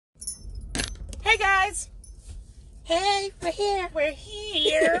Hey guys. Hey, we're here. We're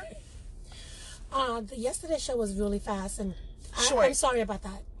here. The yesterday show was really fast, and Short. I'm sorry about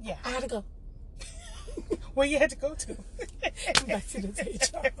that. Yeah. I had to go. Where you had to go to? Back to the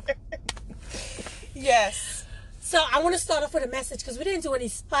HR. Yes. So I want to start off with a message because we didn't do any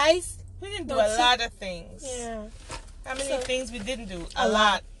spice. We didn't do a lot of things. Yeah. How many things we didn't do? A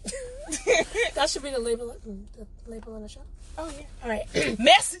lot. That should be the label on the show. Oh yeah. All right.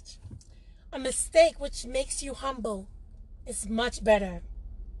 Message. A mistake which makes you humble is much better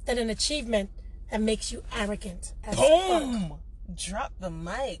than an achievement that makes you arrogant. As Boom. fuck. Drop the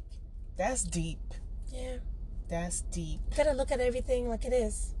mic. That's deep. Yeah. That's deep. You gotta look at everything like it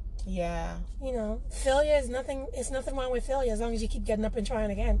is. Yeah. You know, failure is nothing. There's nothing wrong with failure as long as you keep getting up and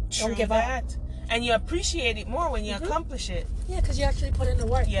trying again. Don't give up. And you appreciate it more when you accomplish it. Yeah, because you actually put in the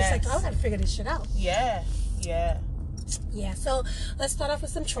work. Yes. It's like, oh, I gotta figure this shit out. Yeah. Yeah. Yeah. So let's start off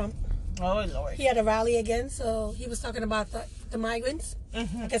with some Trump. Oh Lord. He had a rally again, so he was talking about the migrants. I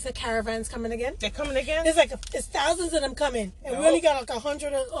guess the caravans coming again. They're coming again? There's thousands of them coming, and we only got like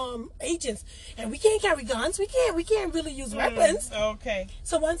 100 agents, and we can't carry guns. We can't really use weapons. Okay.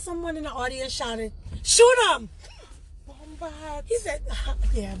 So when someone in the audience shouted, "Shoot them!" Bombard. He said,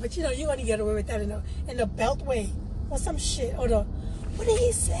 "Yeah, but you know you only get away with that in the Beltway or some shit or the." What did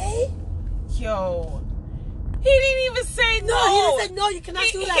he say? Yo. He didn't even say no. No, he didn't say no. You cannot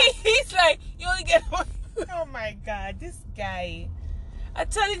do that. He's like, you only get away. Oh my God, this guy. I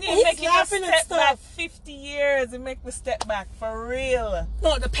tell you, he's making me step back 50 years and make me step back for real.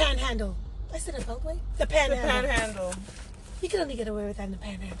 No, the panhandle. I said the Beltway. The panhandle. The panhandle. You can only get away with that in the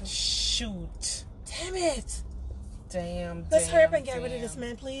panhandle. Shoot. Damn it. Damn. Let's hurry up and get rid of this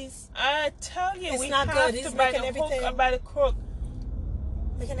man, please. I tell you, It's we not have good. He's to by making the everything hook or by the crook.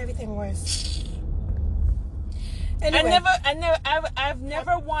 Making everything worse. Anyway. I've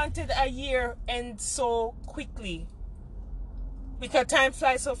never wanted a year end so quickly. Because time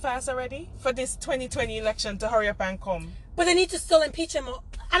flies so fast already for this 2020 election to hurry up and come. But they need to still impeach him.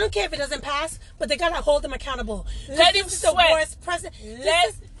 I don't care if it doesn't pass, but they gotta hold him accountable. Let him sweat. The worst president.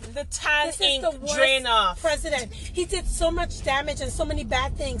 Let the tan ink drain off. President. He did so much damage and so many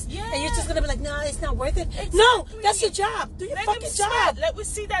bad things. Yeah. And you're just gonna be like, nah, it's not worth it. Exactly. No, that's your job. Do your Let fucking him job. sweat. Let me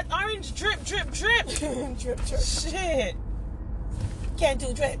see that orange drip, drip, drip. Drip, drip. Shit. Can't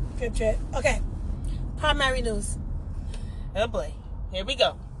do drip, drip, drip. Okay. Primary news. Oh boy. Here we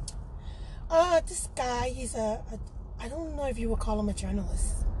go. This guy, he's I don't know if you would call him a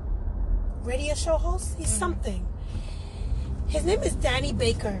journalist. Radio show host? He's something. His name is Danny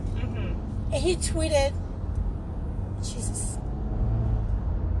Baker. And he tweeted, Jesus,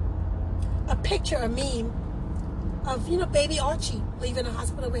 a picture, a meme of, baby Archie leaving the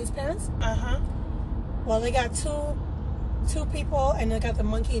hospital with his parents. Well, they got two people, and they got the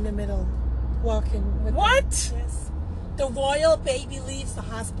monkey in the middle walking with What? them. Yes. The royal baby leaves the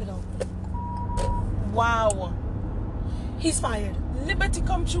hospital. Wow. He's fired. Liberty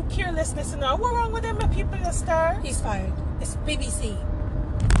come through carelessness and all. What wrong with them people that star? He's fired. It's BBC.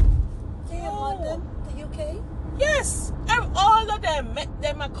 Yeah, Oh. London, the UK. Yes. All of them.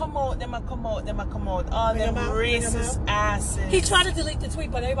 Them a come out. All Bring them them out, racist asses. He tried to delete the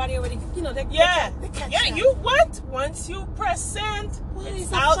tweet, but everybody already, they Yeah. catch Yeah, that. you what? Once you press send, Well, it's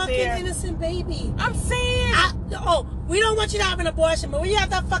he's a out fucking there. innocent baby. I'm saying. We don't want you to have an abortion, but when you have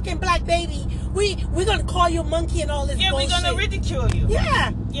that fucking black baby, we're gonna call you a monkey and all this Yeah, bullshit. we're gonna ridicule you.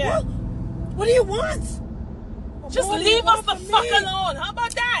 Yeah. Yeah. Well, what do you want? Just What do leave you us want the from fuck me? alone. How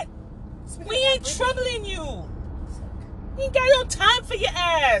about that? Speaking We of ain't that troubling you. We ain't got no time for your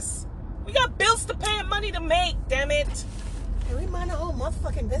ass. We got bills to pay and money to make, damn it. baby, and we mind our own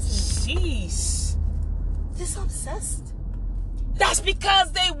motherfucking business. Jeez. This obsessed. That's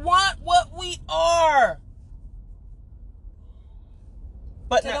because they want what we are.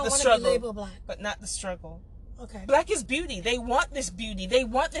 But They not don't the want to be struggle. labeled black. But not the struggle. Okay. Black is beauty. They want this beauty. They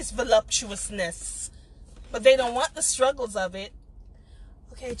want this voluptuousness. But they don't want the struggles of it.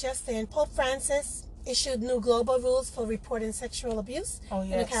 Okay, just in, Pope Francis issued new global rules for reporting sexual abuse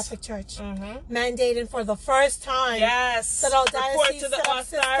in the Catholic Church, mandating for the first time that all Report dioceses to the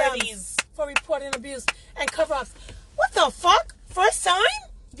set up authorities systems for reporting abuse and cover-ups. What the fuck? First time?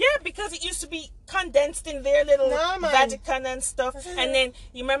 Yeah, because it used to be condensed in their little Vatican and stuff. And then,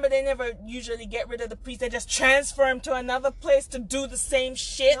 you remember they never usually get rid of the priest. They just transfer him to another place to do the same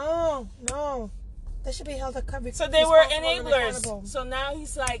shit. No. They should be held accountable. So they were enablers. So now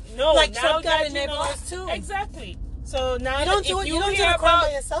he's like, no. Like now Trump got that you know, enablers too. Exactly. So now You don't do it. You don't do the crime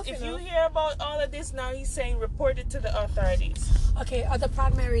by yourself. If you hear about all of this, now he's saying report it to the authorities. Okay, other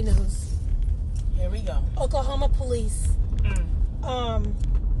primary news. Here we go. Oklahoma police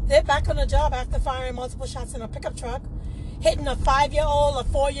They're back on the job after firing multiple shots in a pickup truck, hitting a 5-year-old, a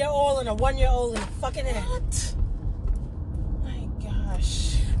 4-year-old, and a 1-year-old in the fucking head. What? My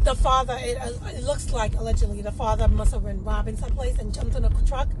gosh. The father, it looks like, allegedly, the father must have been robbing someplace and jumped in a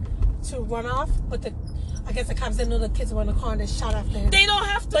truck to run off, but I guess the cops didn't know the kids were in the car and they shot after him. They don't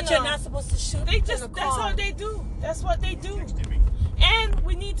have to But know. you're not supposed to shoot They just, in a that's car. what they do. That's what they do. And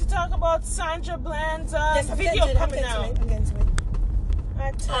we need to talk about Sandra Bland's video coming out. I'm getting to it.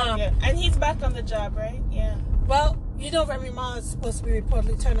 I tell you. And he's back on the job, right? Yeah. Well, you know Remy Ma is supposed to be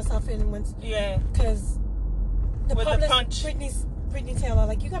reportedly turned herself in once. Yeah. Because the With public, the punch. Brittany Taylor,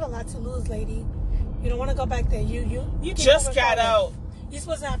 like, you got a lot to lose, lady. You don't want to go back there. You just got out. You're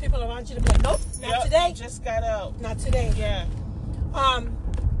supposed to have people around you to be like, nope, not today. You just got out. Not today. Yeah.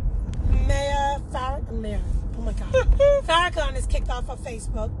 Mayor, oh my God. Farrakhan is kicked off of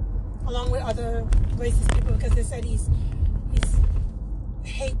Facebook, along with other racist people, because they said he's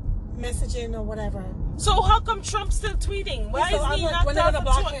hate messaging or whatever. So how come Trump's still tweeting? Why is he not when they're gonna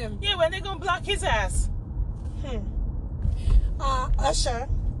block him? Yeah, when they gonna block his ass? Usher,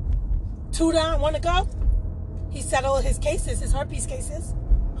 2 down, 1 to go. He settled his cases, his herpes cases.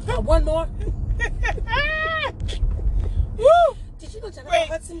 One more. Woo! Did you know Jennifer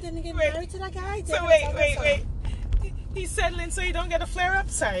Hudson didn't get married to that guy? So wait. He's settling so you don't get a flare up?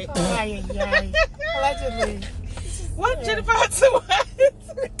 Sorry. Allegedly. What? Jennifer Hudson what?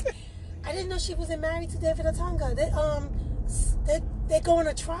 I didn't know she wasn't married to David Otunga. They're going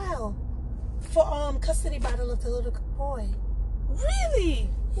to trial for custody battle of the little boy. Really?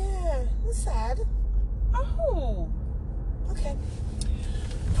 Yeah, it's sad. Oh. Okay.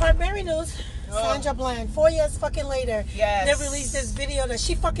 Primary news. Sandra Bland, 4 years fucking later, they released this video that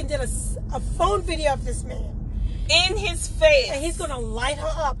she fucking did a phone video of this man in his face, and he's gonna light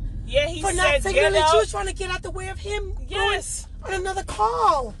her up. Yeah, he for said, not signaling "Get out." She was trying to get out the way of him. Yes, on another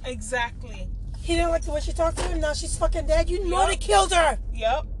call. Exactly. He didn't like the way she talked to him. Now she's fucking dead. You know they killed her.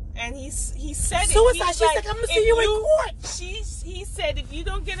 Yep. And he said suicide. She's like, I'm gonna see you in court. He said, if you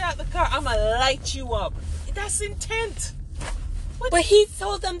don't get out the car, I'm gonna light you up. That's intent. But he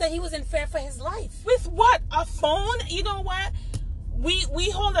told them that he was in fear for his life. With what? A phone? You know what? We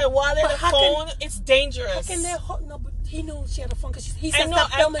hold a wallet, a phone. It's dangerous. How can they hold? No, but he knew she had a phone because he said,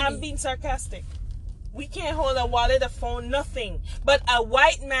 "Stop filming me." I'm being sarcastic. We can't hold a wallet, a phone, nothing. But a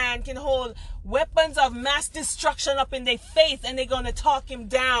white man can hold weapons of mass destruction up in their face, and they're gonna talk him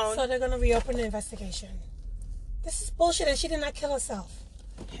down. So they're gonna reopen the investigation. This is bullshit, and she did not kill herself.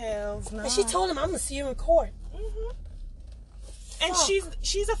 Hell's no. And she told him, "I'm gonna see you in court." Mm-hmm. And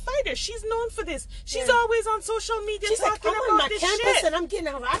she's a fighter. She's known for this. She's always on social media talking about I'm on my this campus shit. And I'm getting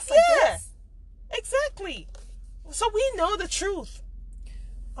harassed like this. Exactly. So we know the truth.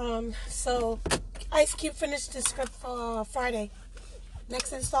 So Ice Cube finished the script for Friday.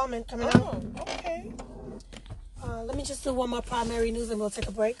 Next installment coming out. Oh, okay. Let me just do one more primary news and we'll take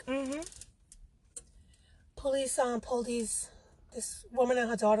a break. Mm-hmm. Police pulled this woman and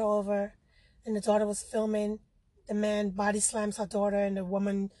her daughter over, and the daughter was filming. The man body slams her daughter, and the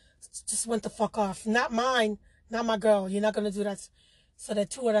woman just went the fuck off. Not mine, not my girl. You're not gonna do that. So the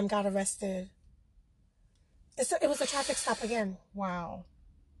two of them got arrested. It was a traffic stop again. Wow.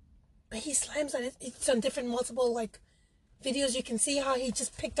 But he slams on it. It's on different multiple videos. You can see how he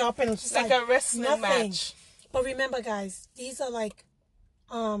just picked up and it was just like a wrestling match. But remember, guys, these are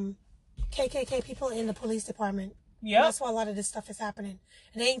KKK people in the police department. Yeah. That's why a lot of this stuff is happening.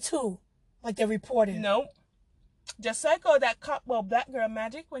 It ain't two like they're reporting. Nope. Just like that cop, Black Girl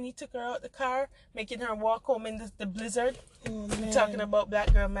Magic, when he took her out the car, making her walk home in the blizzard. Oh, man. Talking about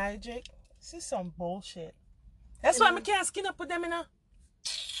Black Girl Magic. This is some bullshit. That's why I can't skin up with them,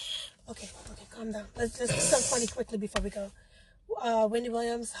 Okay, calm down. Let's do something funny quickly before we go. Wendy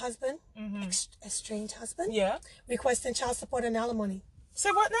Williams' husband, estranged husband, requesting child support and alimony. Say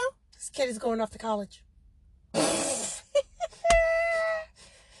what now? This kid is going off to college. Ain't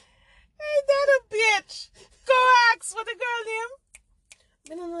that a bitch? Go ask what the girl name.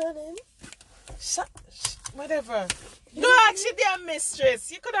 I don't know her name. Whatever. Go ask your damn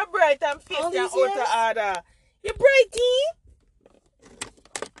mistress. You could have bright and face and out of order. You brighty.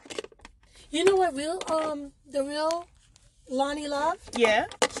 You know what the real Lonnie Love? Yeah.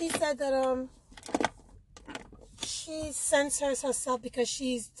 She said that she censors herself because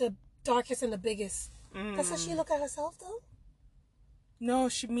she's the darkest and the biggest. That's how she look at herself, though? No,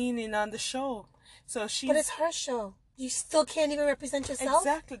 she meaning on the show. So she. But it's her show. You still can't even represent yourself?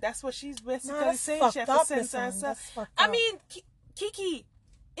 Exactly. That's what she's basically saying. She has to censor herself. I mean, Kiki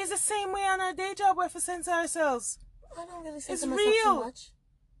is the same way on our day job where we censor ourselves. I don't really censor myself too much.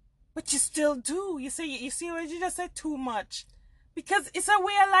 But you still do. You see what you just said? Too much. Because it's a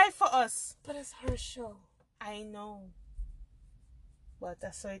way of life for us. But it's her show. I know. But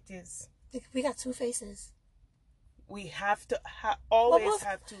that's what it is. We got two faces. We have to always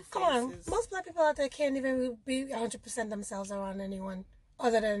have two faces. Come on. Most black people out there can't even be 100% themselves around anyone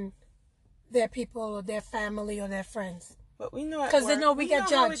other than their people or their family or their friends. But we know because they know we get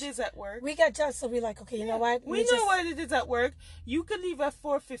judged. How it is at work. We get judged, so we're like, okay, you know what? We know what it is at work. You could leave at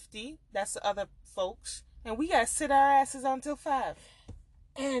 4:50. That's the other folks, and we gotta sit our asses until 5.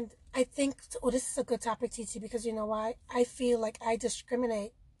 And I think, this is a good topic, TT, because you know why? I feel like I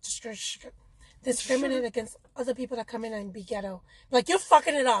discriminate against other people that come in and be ghetto. Like, you're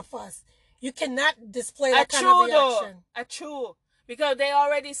fucking it up for us. You cannot display that kind of reaction. True. Because they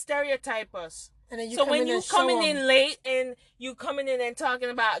already stereotype us. And then so when you coming in late and you coming in and talking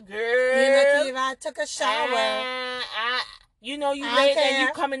about, girl, you're lucky if I took a shower. You know you late and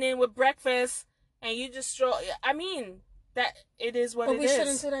you coming in with breakfast and you just stroll. I mean, that it is what it is. But we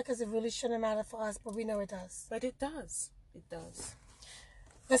shouldn't do that because it really shouldn't matter for us, but we know it does. But it does. It does.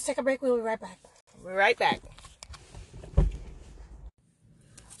 Let's take a break. We'll be right back. We're right back.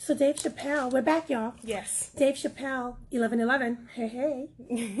 So Dave Chappelle, we're back, y'all. Yes. Dave Chappelle, 11/11. Hey.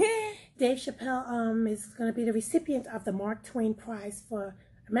 Dave Chappelle is going to be the recipient of the Mark Twain Prize for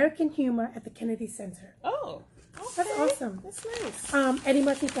American Humor at the Kennedy Center. Oh, okay. That's awesome. That's nice. Eddie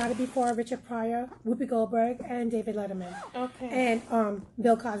Murphy got it before Richard Pryor, Whoopi Goldberg, and David Letterman. Okay. And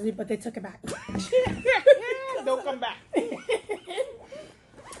Bill Cosby, but they took it back. Don't come back.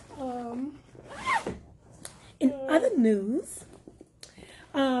 In other news,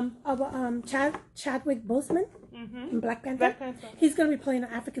 Chadwick Boseman in Black Panther. He's going to be playing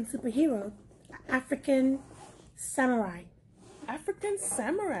an African superhero, African samurai. African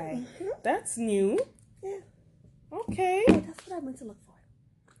samurai? Mm-hmm. That's new. Yeah. Okay. Yeah, that's what I went to look for.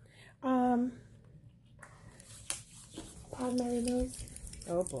 Pardon my nose.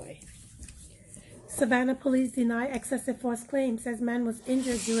 Oh boy. Savannah police deny excessive force claim. Says man was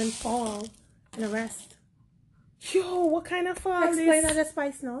injured during fall and arrest. Yo, what kind of fall is? Explain how the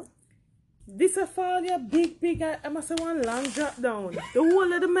spice now. This a fall, yeah, big. I must have one long drop down. The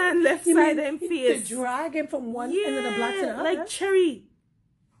whole of the man left side of him face. To drag him from one end of the block to the other. Like Cherry.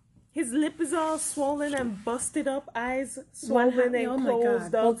 His lip is all swollen and busted up, eyes swollen and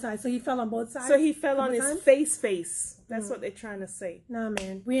closed up. Both sides. So he fell on both sides? So he fell on his face. That's what they're trying to say. Nah,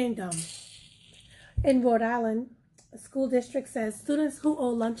 man, we ain't dumb. In Rhode Island, a school district says students who owe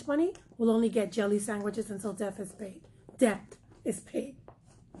lunch money will only get jelly sandwiches until debt is paid. Debt is paid.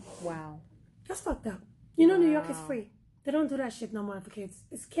 Wow. That's fucked up. You know, New York is free. They don't do that shit no more for kids.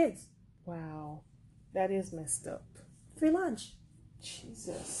 It's kids. Wow. That is messed up. Free lunch.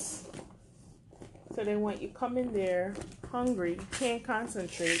 Jesus. So they want you come in there hungry, can't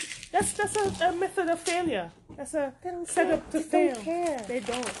concentrate. That's a method of failure. That's a setup to fail. They don't care. They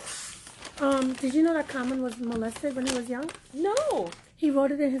don't. Did you know that Common was molested when he was young? No. He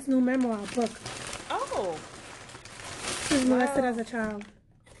wrote it in his new memoir book. Oh. He was molested as a child.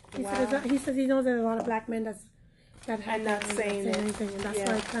 He says he knows there's a lot of black men that have not saying anything, and that's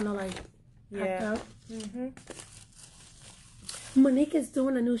why it kind of like packed out. Mm-hmm. Monique is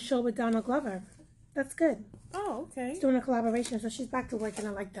doing a new show with Donald Glover. That's good. Oh, okay. She's doing a collaboration, so she's back to working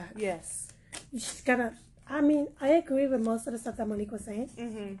it like that. Yes. She's gotta. I mean, I agree with most of the stuff that Monique was saying.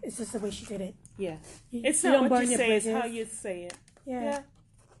 Mm-hmm. It's just the way she did it. Yeah. It's not what you say, it's how you say it. Yeah.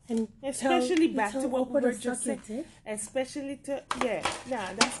 And especially back to what we were just saying. Especially to,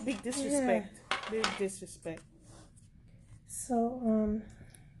 that's big disrespect. Yeah. Big disrespect. So,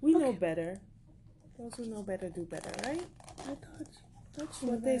 we know better. Those who know better do better, right? I thought you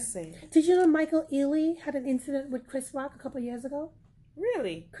what they say. Did you know Michael Ealy had an incident with Chris Rock a couple of years ago?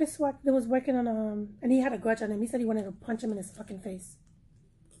 Really? Chris Rock was working on and he had a grudge on him. He said he wanted to punch him in his fucking face.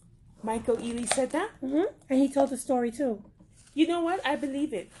 Michael Ealy said that? Mm-hmm. And he told the story too. You know what? I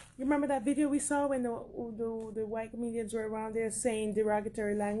believe it. You remember that video we saw when the white comedians were around there saying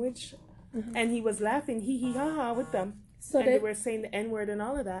derogatory language? Mm-hmm. And he was laughing, hee ha ha with them. So they were saying the N-word and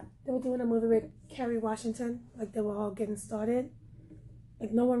all of that. They were doing a movie with Kerry Washington. Like, they were all getting started.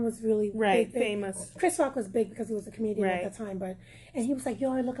 Like, no one was really big. Famous. Chris Rock was big because he was a comedian at the time. And he was like,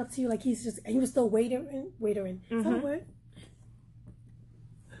 yo, I look up to you. Like, and he was still waitering. Mm-hmm. Is that a word?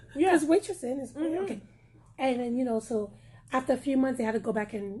 Yeah. Because waitressing is, okay. And then, so after a few months, they had to go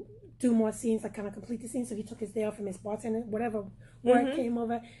back and do more scenes, like kind of complete the scene. So he took his day off from his bartender, whatever word came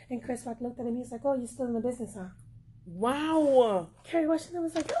over. And Chris Rock looked at him. He was like, oh, you're still in the business, huh? Wow. Kerry Washington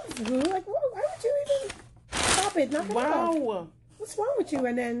was like, that was rude. Like, why would you even stop it? Knock it off. What's wrong with you?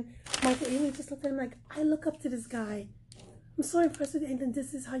 And then Michael Ealy just looked at him like, I look up to this guy. I'm so impressed with you, and then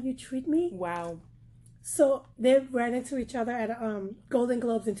this is how you treat me? Wow. So they ran into each other at Golden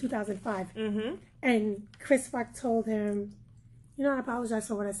Globes in 2005. Mm-hmm. And Chris Rock told him, you know, I apologize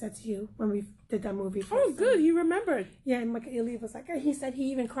for what I said to you when we did that movie. Oh, good. He remembered. Yeah, and Michael Ealy was like, he said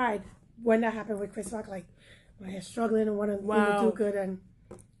he even cried when that happened with Chris Rock, like, my hair's struggling and want to do good. And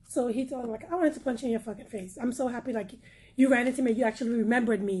so he told him, like, I wanted to punch you in your fucking face. I'm so happy, like, you ran into me, you actually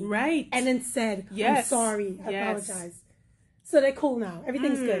remembered me. Right. And then said, yes. I'm sorry, I apologize. So they're cool now.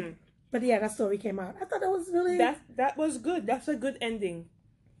 Everything's good. But yeah, that story came out. I thought that was really... That was good. That's a good ending.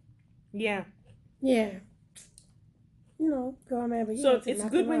 Yeah. Yeah. You know, girl, man, but so it's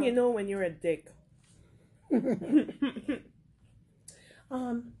good when you know when you're a dick. Let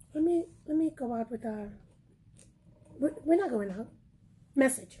me go out with we're not going out.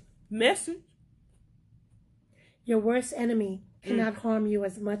 Message. Your worst enemy cannot harm you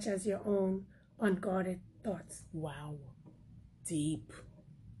as much as your own unguarded thoughts. Wow. Deep.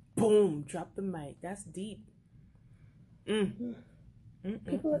 Boom. Drop the mic. That's deep. People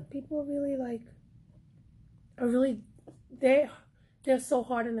really are really they're so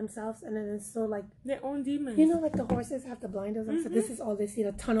hard on themselves, and then it's so like their own demons. You know, like the horses have the blinders on, so this is all they see,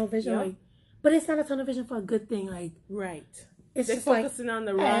 the tunnel vision. Like, but it's not a tunnel vision for a good thing. Like, right. It's they're just focusing on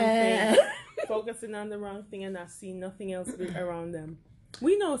the wrong thing. Focusing on the wrong thing and not seeing nothing else around them.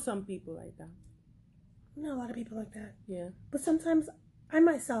 We know some people like that. We know a lot of people like that. Yeah. But sometimes I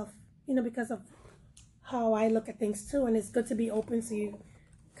myself, you know, because of how I look at things too, and it's good to be open so you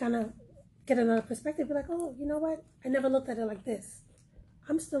kind of get another perspective. Be like, oh, you know what? I never looked at it like this.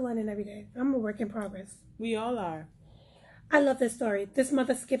 I'm still learning every day. I'm a work in progress. We all are. I love this story. This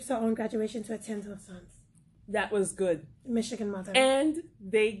mother skips her own graduation to attend her son's. That was good. Michigan mother. And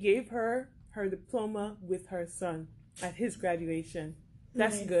they gave her diploma with her son at his graduation.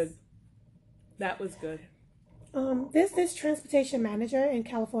 That's good. That was good. There's this transportation manager in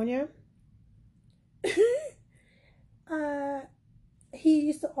California. He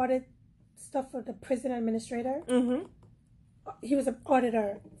used to audit stuff for the prison administrator. Mm-hmm. He was an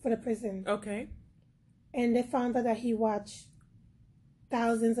auditor for the prison. Okay. And they found out that he watched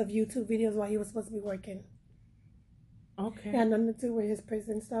thousands of YouTube videos while he was supposed to be working. Okay. It had nothing to do with his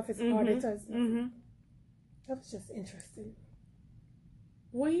prison stuff, his auditors. Mm-hmm. That was just interesting.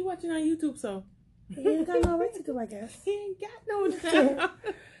 What are you watching on YouTube, so? He ain't got no right to do, I guess. He ain't got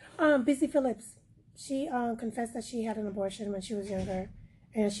no. Busy Phillips. She confessed that she had an abortion when she was younger.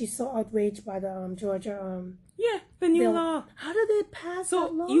 And she's so outraged by the Georgia... the new bill. law. How did they pass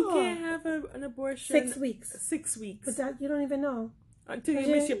that law? So you can't have an abortion... 6 weeks. 6 weeks. But that, you don't even know. Until you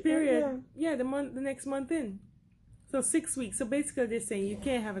miss your period. Yeah, the next month in. So 6 weeks. So basically they're saying you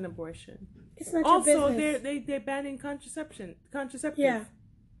can't have an abortion. It's not your business. Also, they're banning contraceptive. Yeah.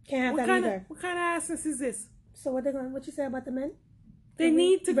 Can't have that either. What kind of assness is this? So what you say about the men? They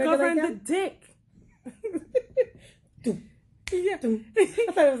need to govern the dick. Yeah.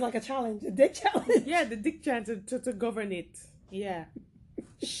 I thought it was like a challenge, a dick challenge. Yeah, the dick challenge to govern it. Yeah.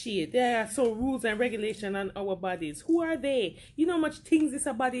 Shit. There are so rules and regulation on our bodies. Who are they? You know how much things this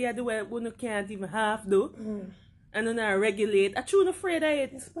a body I do where we can't even half do? And then I regulate. I'm too afraid of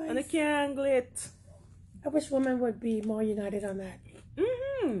it. And I can't handle it. I wish women would be more united on that.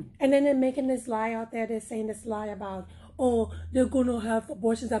 Mm-hmm. And then they're making this lie out there. They're saying this lie about, oh, they're going to have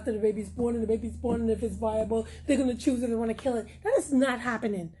abortions after the baby's born, and the baby's born, and if it's viable, they're going to choose if they want to kill it. That is not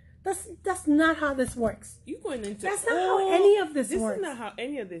happening. That's not how this works. You going into that's not how any of this works. This is not how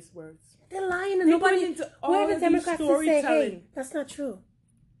any of this works. They're lying, and nobody. Into where are the Democrats to say, "Hey, that's not true"?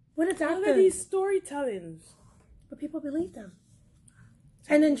 What are doctors? All of these storytellings, but people believe them.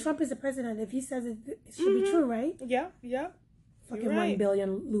 And then Trump is the president. If he says it, it should be true, right? Yeah, yeah. Fucking right. 1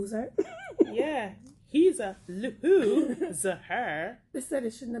 billion loser. Yeah. He's a loser. They said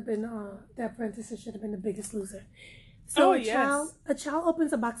it shouldn't have been, the apprentice should have been the biggest loser. So a child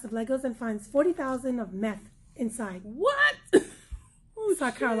opens a box of Legos and finds 40,000 of meth inside. What?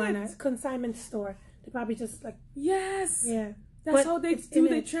 South Carolina, consignment store. They probably just like... Yes. Yeah. That's how they do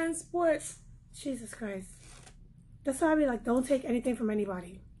the transport. Jesus Christ. That's why I be like, don't take anything from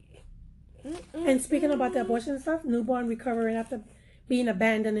anybody. And speaking about the abortion stuff, newborn recovering after being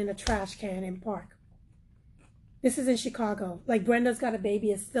abandoned in a trash can in park. This is in Chicago. Like, Brenda's got a baby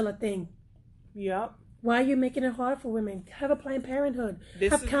is still a thing. Yep. Why are you making it hard for women? Have a Planned Parenthood.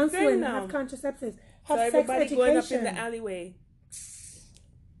 Have counseling. Have contraceptives. Have sex everybody education. Going up in the alleyway.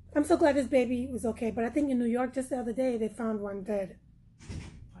 I'm so glad this baby was okay. But I think in New York just the other day, they found one dead.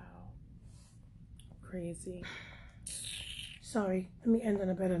 Wow. Crazy. Sorry. Let me end on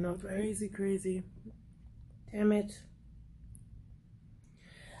a better note, right? Crazy. Damn it.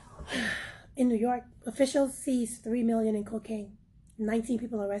 In New York, officials seized $3 million in cocaine. 19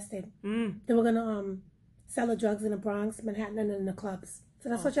 people arrested. They were gonna selling drugs in the Bronx, Manhattan, and in the clubs. So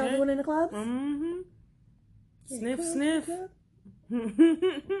that's what y'all doing in the clubs? Mm-hmm. Yeah, Sniff.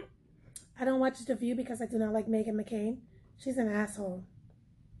 I don't watch The View because I do not like Meghan McCain. She's an asshole.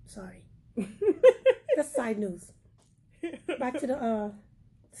 Sorry. That's side news. Back to the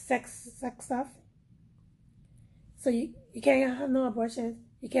sex stuff. So you can't have no abortion.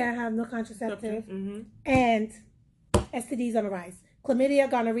 You can't have no contraceptive. Mm-hmm. And STDs on the rise. Chlamydia,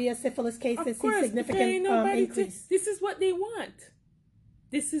 gonorrhea, syphilis cases see significant increase. This is what they want.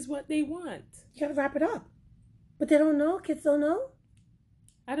 This is what they want. You gotta wrap it up. But they don't know. Kids don't know.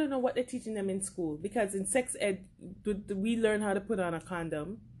 I don't know what they're teaching them in school, because in sex ed, we learn how to put on a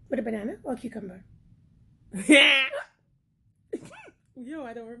condom. With a banana or a cucumber? Yo,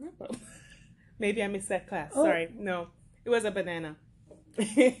 I don't remember. Maybe I missed that class. Oh. Sorry. No, it was a banana.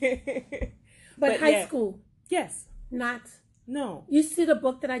 but high school? Yes. Not? No. You see the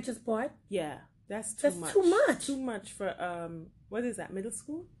book that I just bought? Yeah. That's much. Too much. Too much for, what is that, middle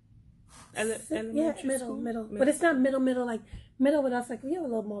school? Elementary middle. school? But it's not middle, like, middle with us, like, we have a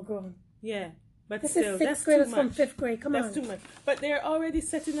little more grown. Yeah. But this still, is 6th graders from 5th grade. Come on. That's too much. But they're already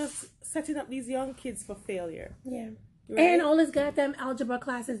setting up these young kids for failure. Yeah. Right? And all these goddamn algebra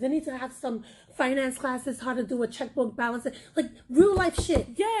classes. They need to have some finance classes, how to do a checkbook balance. Like, real life shit.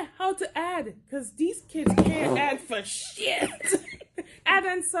 Yeah, how to add. Because these kids can't add for shit. Add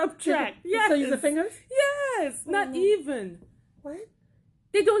and subtract. Yes. So use the fingers? Yes. Not even. What?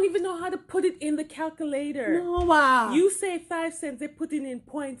 They don't even know how to put it in the calculator. No, wow. You say 5 cents, they put it in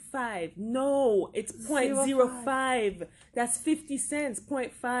 0.5. No, it's 0.05. That's 50 cents.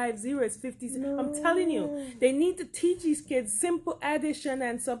 0.50 is 50 cents. No. I'm telling you, they need to teach these kids simple addition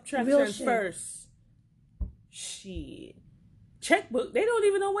and subtraction first. Shit. Checkbook, they don't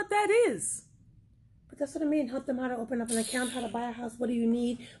even know what that is. But that's what I mean. Help them how to open up an account, how to buy a house. What do you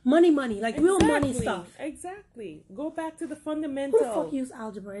need? Money. Like real money stuff. Exactly. Go back to the fundamental. Who the fuck use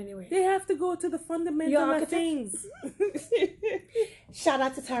algebra anyway? They have to go to the fundamental of things. Shout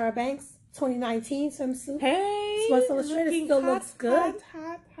out to Tyra Banks, 2019 swimsuit. Hey, Sports Illustrated still looks good.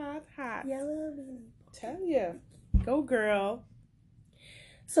 Hot. Yellow. Tell you. Go girl.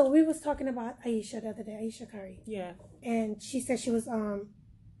 So we was talking about Aisha the other day, Aisha Curry. Yeah. And she said she was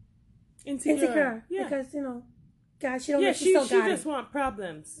insecure. Yeah. Because, you know, God, she don't know she just want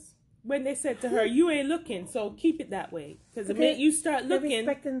problems. When they said to her, you ain't looking, so keep it that way. Because the minute you start looking... They're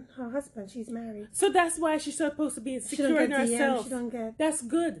respecting her husband. She's married. So that's why she's supposed to be insecure in herself. She don't get... That's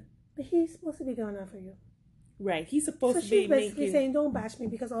good. But he's supposed to be doing that for you. Right. He's supposed to be making... So she's basically saying, don't bash me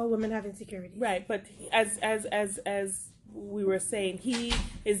because all women have insecurities. Right. But as we were saying, he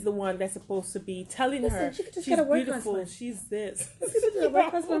is the one that's supposed to be telling her, she could just she's get a work beautiful, husband. She's this. A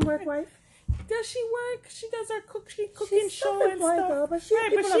work husband, work wife. Does she work? She does her cooking show and stuff. Though, but she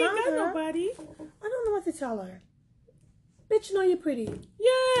ain't got nobody. I don't know what to tell her. Bitch, know you're pretty.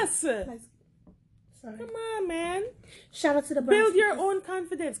 Yes. Sorry. Come on, man. Shout out to the Bronx. Build your own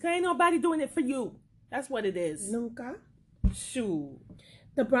confidence. Cause ain't nobody doing it for you. That's what it is. Nunca. Shoo.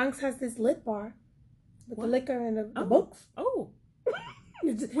 The Bronx has this lit bar with the liquor and the books. Oh.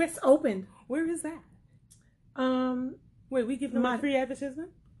 It's open. Where is that? Wait, we give them a free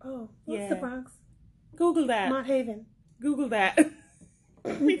advertisement? Oh, what's the Bronx? Google that. Mott Haven. Google that.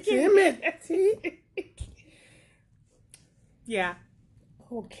 Damn it. See? Yeah.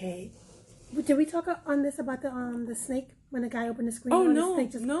 Okay. Did we talk on this about the snake when the guy opened the screen? Oh, and no. The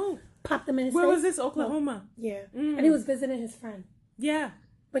snake just popped him in his face? Where was this? Oklahoma. Yeah. And he was visiting his friend. Yeah.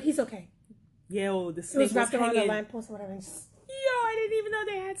 But he's okay. Yo, the snake was wrapped around a lamppost or whatever. Yo, I didn't even know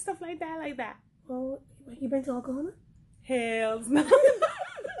they had stuff like that. Well, you been to Oklahoma? Hells no.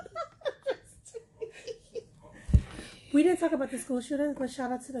 We didn't talk about the school shootings, but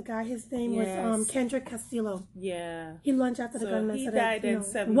shout out to the guy. His name was Kendrick Castillo. Yeah. He lunged after the gunman. He died and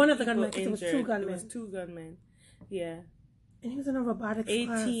 7 one of the gunmen, because it was 2 gunmen. It was 2 gunmen. Yeah. And he was in a robotics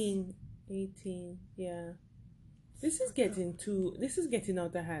 18. 18. Yeah. This is getting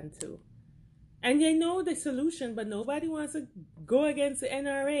out of hand too. And they know the solution, but nobody wants to go against the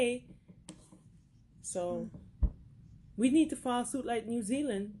NRA. So we need to follow suit like New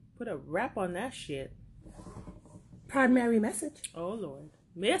Zealand. Put a wrap on that shit. Primary message. Oh, Lord.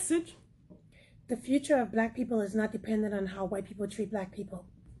 Message. The future of black people is not dependent on how white people treat black people.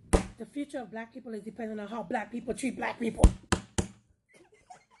 The future of black people is dependent on how black people treat black people.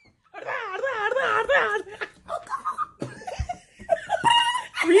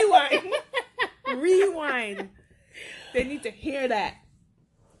 Rewind. They need to hear that.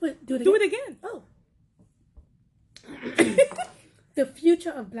 Wait, do it again. Oh. The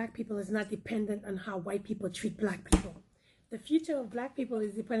future of black people is not dependent on how white people treat black people. The future of black people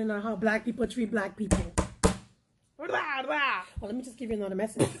is dependent on how black people treat black people. Rah, rah. Well, let me just give you another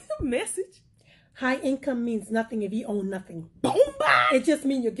message. Message. High income means nothing if you own nothing. Boom, bah. It just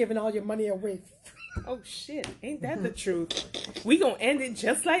means you're giving all your money away. Oh shit! Ain't that the truth? We gonna end it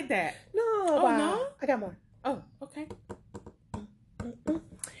just like that. No. Oh no. I got more. Oh, okay.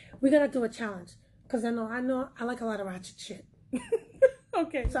 We're gonna do a challenge because I know I like a lot of ratchet shit.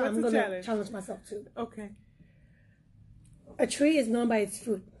 Okay. So I'm gonna challenge myself too. Okay. A tree is known by its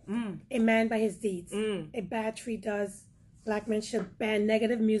fruit. Mm. A man by his deeds. Mm. A bad tree does. Black men should ban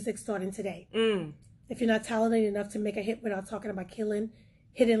negative music starting today. Mm. If you're not talented enough to make a hit without talking about killing,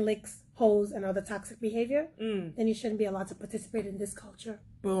 hidden licks, hoes, and other toxic behavior, then you shouldn't be allowed to participate in this culture.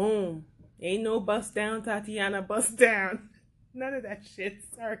 Boom. Ain't no bust down, Tatiana, bust down. None of that shit.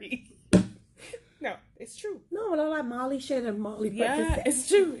 Sorry. No, it's true. No, all that Molly shit and Molly Yeah, breakfast. it's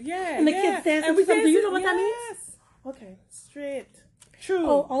true. Yeah. And the yeah. kids dancing And we to something. Do you know what yes. that means? Okay. Straight. True.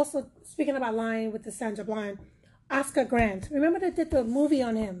 Oh, also, speaking about lying with the Sandra Bland, Oscar Grant. Remember they did the movie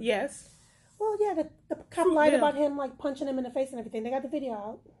on him? Yes. Well, yeah, the cop lied about him, like, punching him in the face and everything. They got the video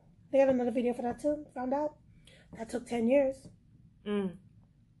out. They got another video for that, too. Found out. That took 10 years. Mm.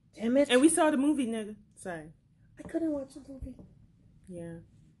 Damn it. And we saw the movie, nigga. Sorry. I couldn't watch the movie. Yeah.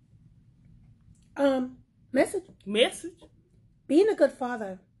 Message. Message? Being a good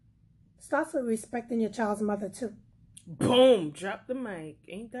father starts with respecting your child's mother, too. Boom. Drop the mic.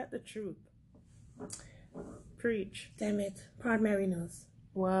 Ain't that the truth? Preach. Damn it. Proud Mary knows.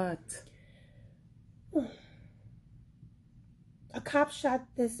 What? A cop shot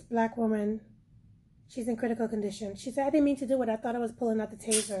this black woman. She's in critical condition. She said, I didn't mean to do it. I thought I was pulling out the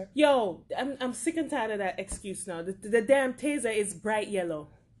taser. Yo, I'm sick and tired of that excuse now. The damn taser is bright yellow.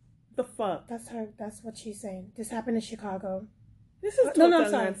 The fuck? That's her. That's what she's saying. This happened in Chicago. This is total I'm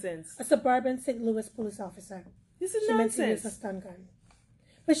sorry. nonsense. A suburban St. Louis police officer. This is She meant to use nonsense. a stun gun.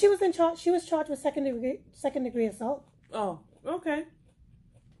 But she was in charge. She was charged with second degree assault. Oh, okay.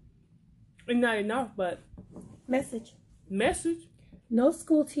 Not enough, but Message. message. No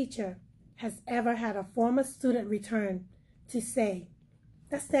school teacher has ever had a former student return to say,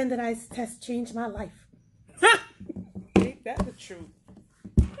 that standardized test changed my life. Ain't that the truth?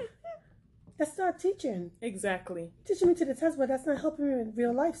 That's not teaching. Exactly. Teaching me to the test, but that's not helping me with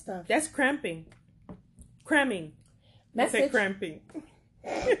real life stuff. That's cramping. Cramming. I said Message. cramping.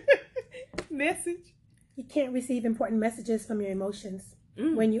 Message. You can't receive important messages from your emotions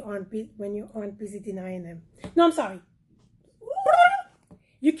when you aren't busy denying them. No, I'm sorry.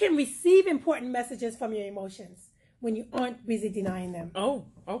 You can receive important messages from your emotions when you aren't busy denying them. Oh,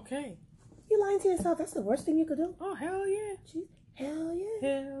 okay. You're lying to yourself. That's the worst thing you could do. Oh, hell yeah. Jeez. Hell yeah.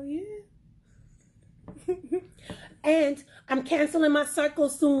 Hell yeah. And I'm canceling my circle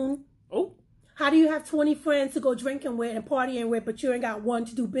soon. Oh. How do you have 20 friends to go drinking with and partying with, but you ain't got one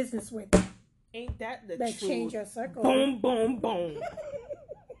to do business with? Ain't that the That truth? change your circle. Boom, boom, boom.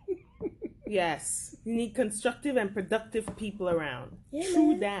 Yes. You need constructive and productive people around. Yeah,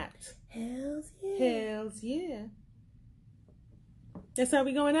 True man. that. Hells yeah. Hells yeah. That's how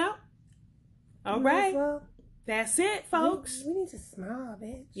we going out? All Might as right. well. That's it, folks. We need to smile,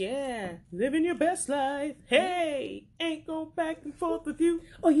 bitch. Yeah. Living your best life. Hey. Ain't going back and forth with you.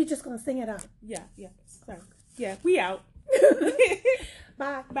 Oh, you just gonna sing it out. Yeah. Sorry. Yeah, we out.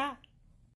 Bye. Bye.